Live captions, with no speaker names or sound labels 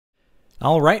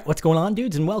Alright, what's going on,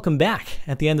 dudes, and welcome back.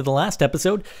 At the end of the last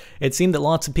episode, it seemed that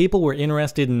lots of people were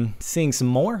interested in seeing some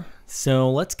more,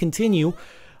 so let's continue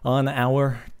on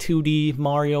our 2D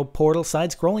Mario Portal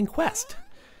side-scrolling quest.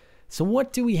 So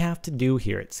what do we have to do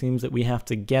here? It seems that we have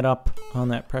to get up on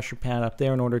that pressure pad up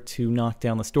there in order to knock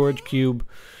down the storage cube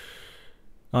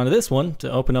onto this one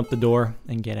to open up the door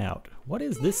and get out. What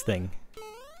is this thing?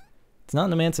 It's not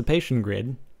an emancipation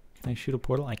grid. Can I shoot a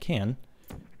portal? I can.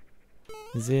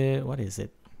 Is it, what is it?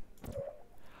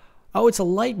 Oh, it's a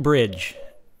light bridge.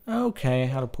 Okay,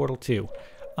 how to portal 2.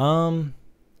 Oh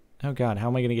god, how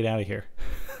am I gonna get out of here?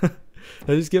 Did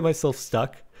I just get myself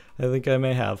stuck? I think I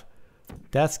may have.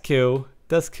 That's cool.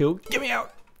 That's cool. Get me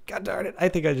out! God darn it. I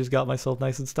think I just got myself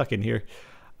nice and stuck in here.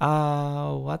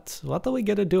 What are we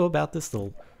gonna do about this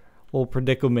little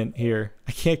predicament here?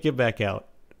 I can't get back out.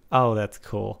 Oh, that's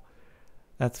cool.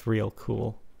 That's real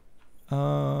cool.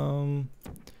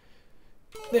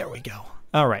 There we go.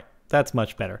 Alright, that's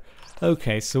much better.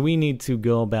 Okay, so we need to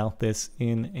go about this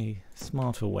in a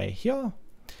smarter way here.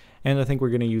 And I think we're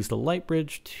going to use the light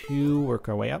bridge to work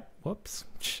our way up. Whoops.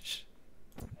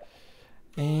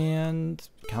 And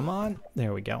come on.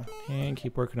 There we go. And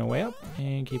keep working our way up.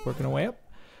 And keep working our way up.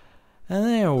 And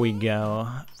there we go.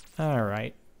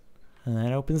 Alright. And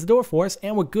that opens the door for us,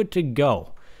 and we're good to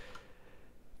go.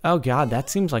 Oh god, that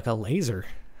seems like a laser.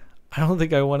 I don't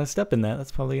think I want to step in that.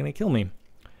 That's probably going to kill me.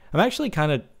 I'm actually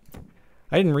kind of...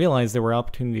 I didn't realize there were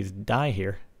opportunities to die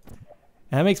here.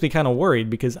 And that makes me kind of worried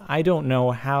because I don't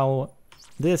know how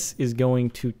this is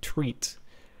going to treat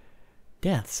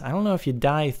deaths. I don't know if you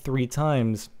die 3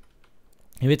 times,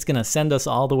 if it's going to send us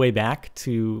all the way back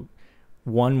to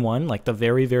 1-1, like the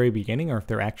very, very beginning, or if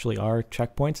there actually are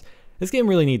checkpoints. This game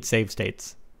really needs save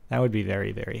states. That would be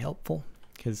very, very helpful.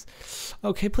 Because,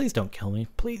 okay, please don't kill me.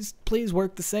 Please, please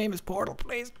work the same as Portal,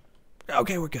 please.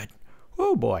 Okay, we're good.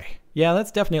 Oh boy. Yeah,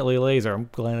 that's definitely a laser. I'm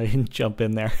glad I didn't jump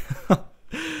in there.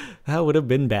 That would have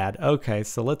been bad. Okay,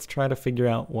 so let's try to figure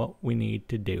out what we need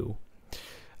to do.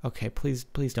 Okay, please,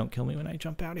 please don't kill me when I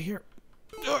jump out of here.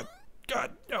 Oh,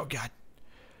 God. Oh, God.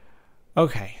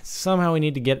 Okay, somehow we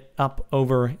need to get up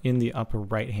over in the upper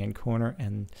right-hand corner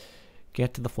and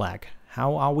get to the flag.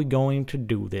 How are we going to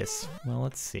do this? Well,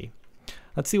 let's see.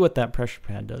 Let's see what that pressure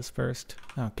pad does first.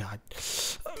 Oh, God.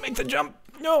 Make the jump.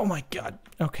 Oh, my God.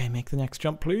 Okay, make the next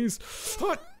jump, please.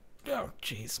 Oh,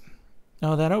 jeez.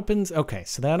 Oh, that opens... Okay,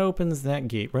 so that opens that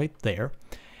gate right there.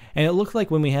 And it looked like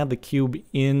when we had the cube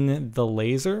in the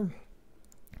laser,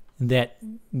 that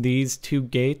these 2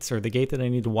 gates, or the gate that I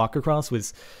need to walk across,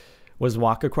 was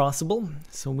walk-acrossable.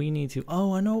 So we need to...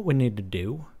 Oh, I know what we need to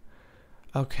do.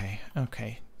 Okay,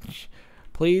 okay.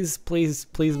 Please, please,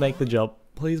 please make the jump.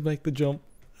 Please make the jump.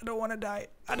 I don't want to die.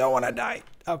 I don't want to die.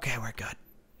 Okay, we're good.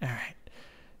 All right.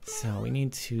 So we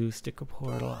need to stick a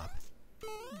portal up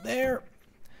there.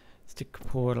 Stick a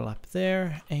portal up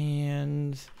there.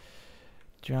 And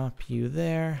drop you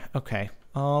there. Okay.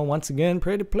 Oh, once again,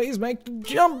 pretty please make the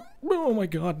jump. Oh my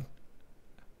god.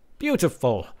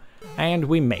 Beautiful. And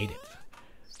we made it.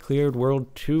 Cleared world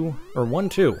 2, or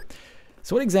 1-2.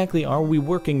 So what exactly are we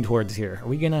working towards here? Are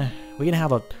we gonna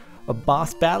have a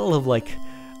boss battle of like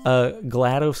a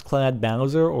GLaDOS-clad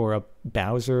Bowser or a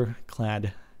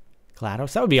Bowser-clad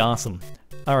GLaDOS? That would be awesome.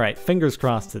 All right, fingers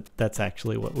crossed that that's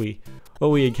actually what we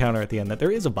encounter at the end, that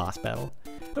there is a boss battle.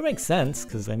 That makes sense,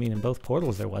 because I mean in both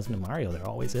Portals there wasn't, in Mario there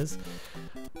always is.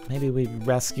 Maybe we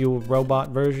rescue a robot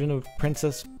version of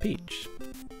Princess Peach.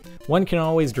 One can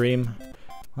always dream.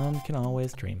 One can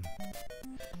always dream.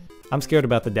 I'm scared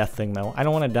about the death thing though. I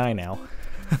don't want to die now.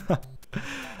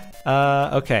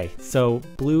 Okay, so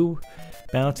blue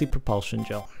bouncy propulsion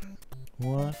gel.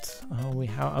 What? Oh,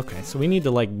 okay, so we need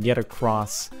to like get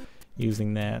across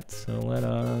using that. So let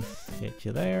us get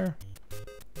you there.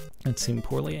 That seemed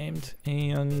poorly aimed.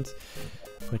 And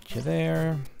put you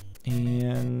there.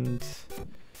 And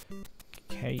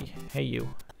hey you.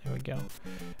 There we go.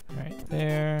 Right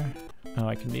there. Oh,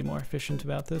 I can be more efficient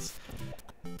about this.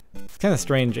 It's kind of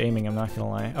strange aiming, I'm not gonna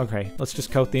lie. Okay, let's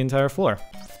just coat the entire floor.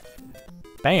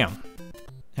 Bam!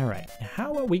 Alright,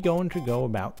 how are we going to go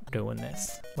about doing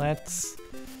this? Let's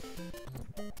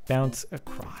bounce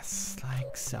across,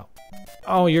 like so.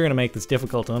 Oh, you're gonna make this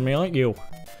difficult on me, aren't you?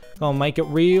 Gonna make it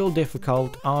real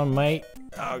difficult on me.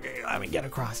 Okay, let me get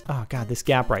across. Oh god, this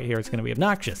gap right here is gonna be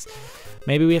obnoxious.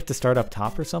 Maybe we have to start up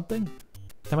top or something?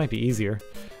 That might be easier.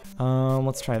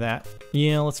 Let's try that.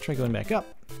 Yeah, let's try going back up.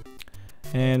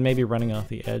 And maybe running off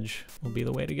the edge will be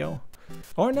the way to go.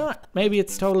 Or not. Maybe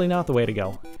it's totally not the way to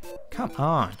go. Come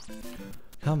on.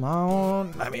 Come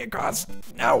on. Let me across.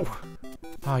 No.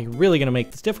 Oh, you're really going to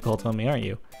make this difficult on me, aren't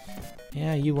you?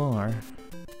 Yeah, you are.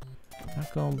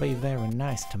 Not gonna be very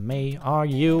nice to me, are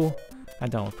you? I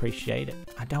don't appreciate it.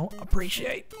 I don't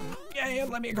appreciate. Yeah,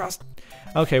 let me across.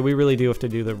 Okay, we really do have to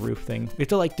do the roof thing. We have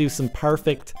to like do some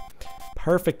perfect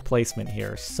placement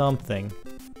here. Something.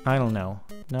 I don't know.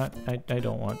 I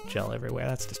don't want gel everywhere.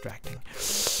 That's distracting.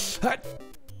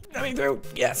 Coming through.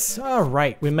 Yes. All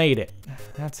right, we made it.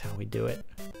 That's how we do it.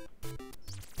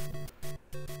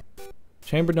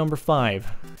 Chamber number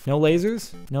 5. No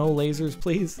lasers? No lasers,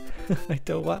 please. I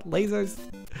don't want lasers.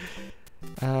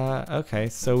 Okay,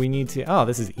 so we need to... Oh,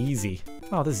 this is easy.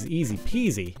 Oh, this is easy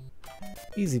peasy.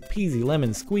 Easy peasy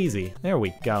lemon squeezy. There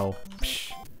we go.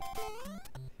 Psh.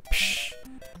 Psh.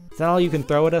 Is that all you can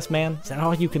throw at us, man? Is that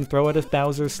all you can throw at us,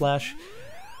 Bowser slash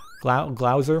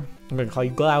Glowser? I'm gonna call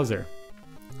you Glowser.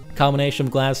 Combination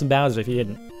of Glass and Bowser, if you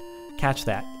didn't catch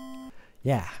that.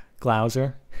 Yeah,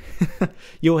 Glowser.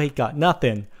 You ain't got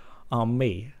nothing on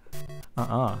me.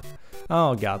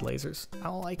 Oh god, lasers. I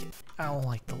don't like it. I don't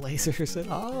like the lasers at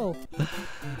all.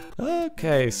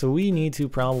 Okay, so we need to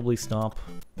probably stop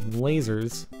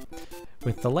lasers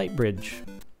with the light bridge.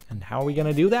 And how are we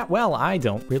gonna do that? Well, I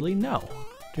don't really know,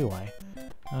 do I?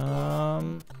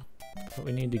 But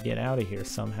we need to get out of here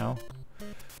somehow.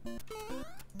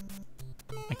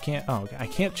 I can't, oh, I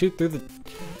can't shoot through the...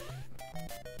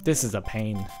 This is a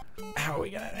pain. How are we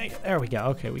gonna make it? There we go.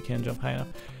 Okay, we can jump high enough.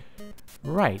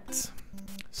 Right.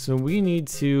 So we need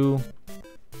to...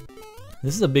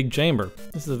 This is a big chamber.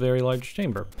 This is a very large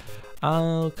chamber.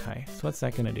 Okay, so what's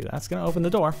that gonna do? That's gonna open the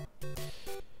door.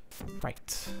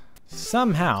 Right.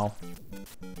 Somehow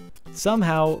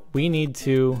we need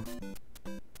to...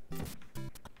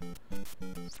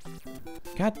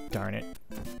 God darn it.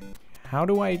 How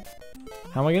am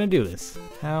I gonna do this?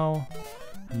 How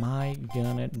am I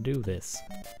gonna do this?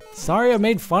 Sorry I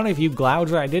made fun of you,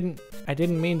 Glowser. I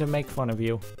didn't mean to make fun of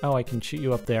you. Oh, I can shoot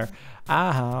you up there.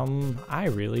 I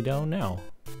really don't know.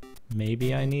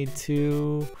 Maybe I need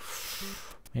to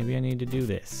do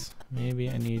this. Maybe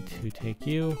I need to take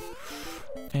you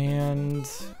and...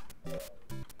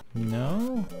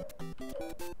 No?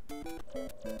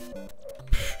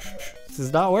 This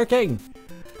is not working.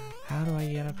 How do I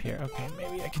get up here? Okay,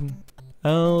 maybe I can...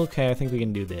 Okay, I think we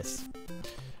can do this.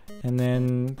 And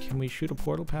then, can we shoot a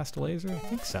portal past a laser? I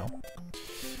think so.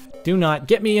 Do not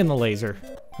get me in the laser.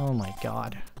 Oh my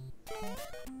god.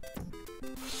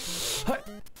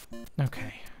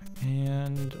 Okay,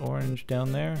 and orange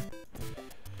down there.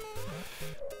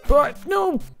 But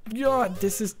no, God,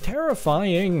 this is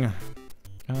terrifying.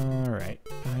 All right,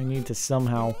 I need to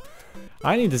somehow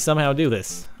do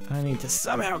this. I need to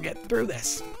somehow get through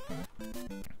this.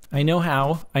 I know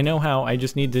how. I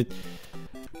just need to.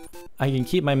 I can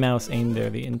keep my mouse aimed there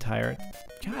the entire...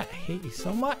 God, I hate you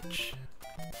so much.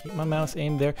 Keep my mouse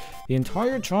aimed there the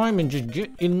entire time and just get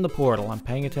in the portal. I'm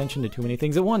paying attention to too many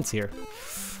things at once here.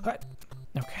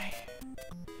 Okay.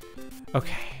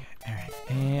 Okay. Alright.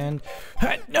 And...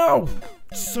 No!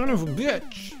 Son of a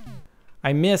bitch!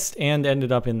 I missed and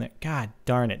ended up in there. God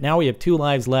darn it. Now we have 2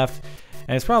 lives left.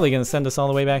 And it's probably going to send us all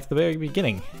the way back to the very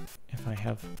beginning. If I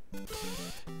have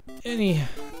any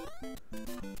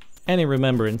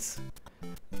remembrance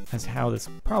as how this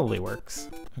probably works.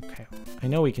 Okay, I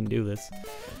know we can do this.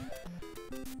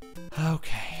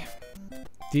 Okay,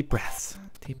 deep breaths,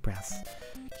 deep breaths.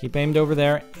 Keep aimed over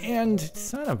there, and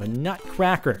son of a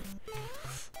nutcracker.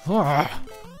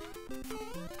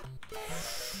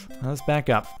 Let's back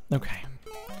up. Okay,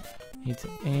 need to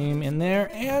aim in there,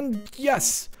 and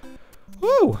yes!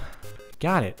 Woo!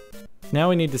 Got it. Now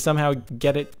we need to somehow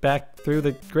get it back through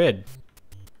the grid.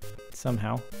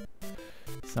 Somehow.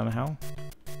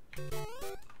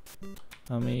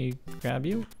 Let me grab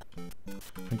you.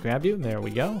 There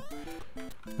we go.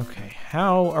 Okay,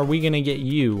 how are we gonna get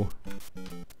you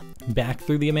back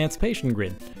through the emancipation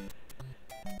grid?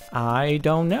 I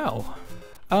don't know.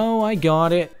 Oh, I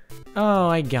got it.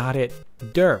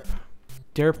 Derp.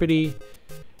 Derpity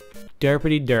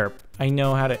derp. I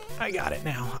know how to... I got it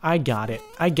now. I got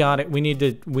it. We need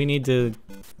to...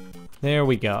 There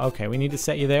we go. Okay, we need to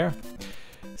set you there.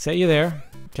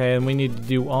 Okay, and we need to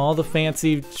do all the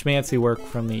fancy schmancy work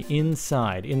from the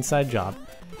inside. Inside job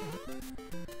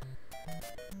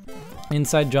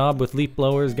with leaf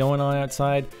blowers going on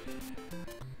outside.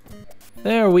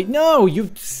 There we... No!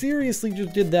 You seriously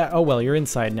just did that. Oh, well, you're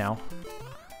inside now.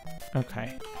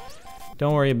 Okay.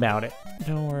 Don't worry about it.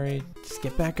 Don't worry. Just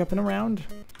get back up and around.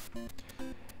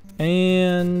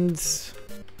 And...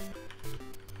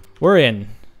 We're in.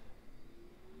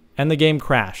 And the game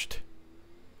crashed.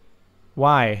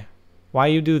 Why? Why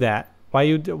you do that? Why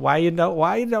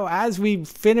as we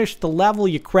finished the level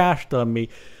you crashed on me?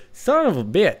 Son of a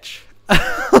bitch.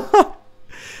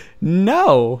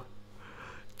 No.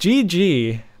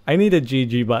 GG. I need a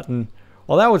GG button.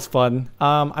 Well, that was fun.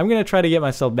 I'm going to try to get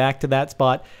myself back to that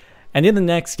spot. And in the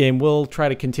next game, we'll try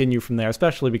to continue from there,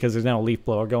 especially because there's now a leaf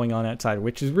blower going on outside,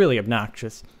 which is really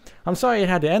obnoxious. I'm sorry it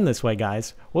had to end this way,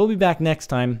 guys. We'll be back next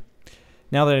time,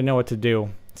 now that I know what to do.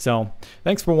 So,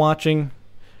 thanks for watching.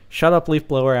 Shut up, leaf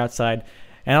blower outside,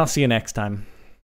 and I'll see you next time.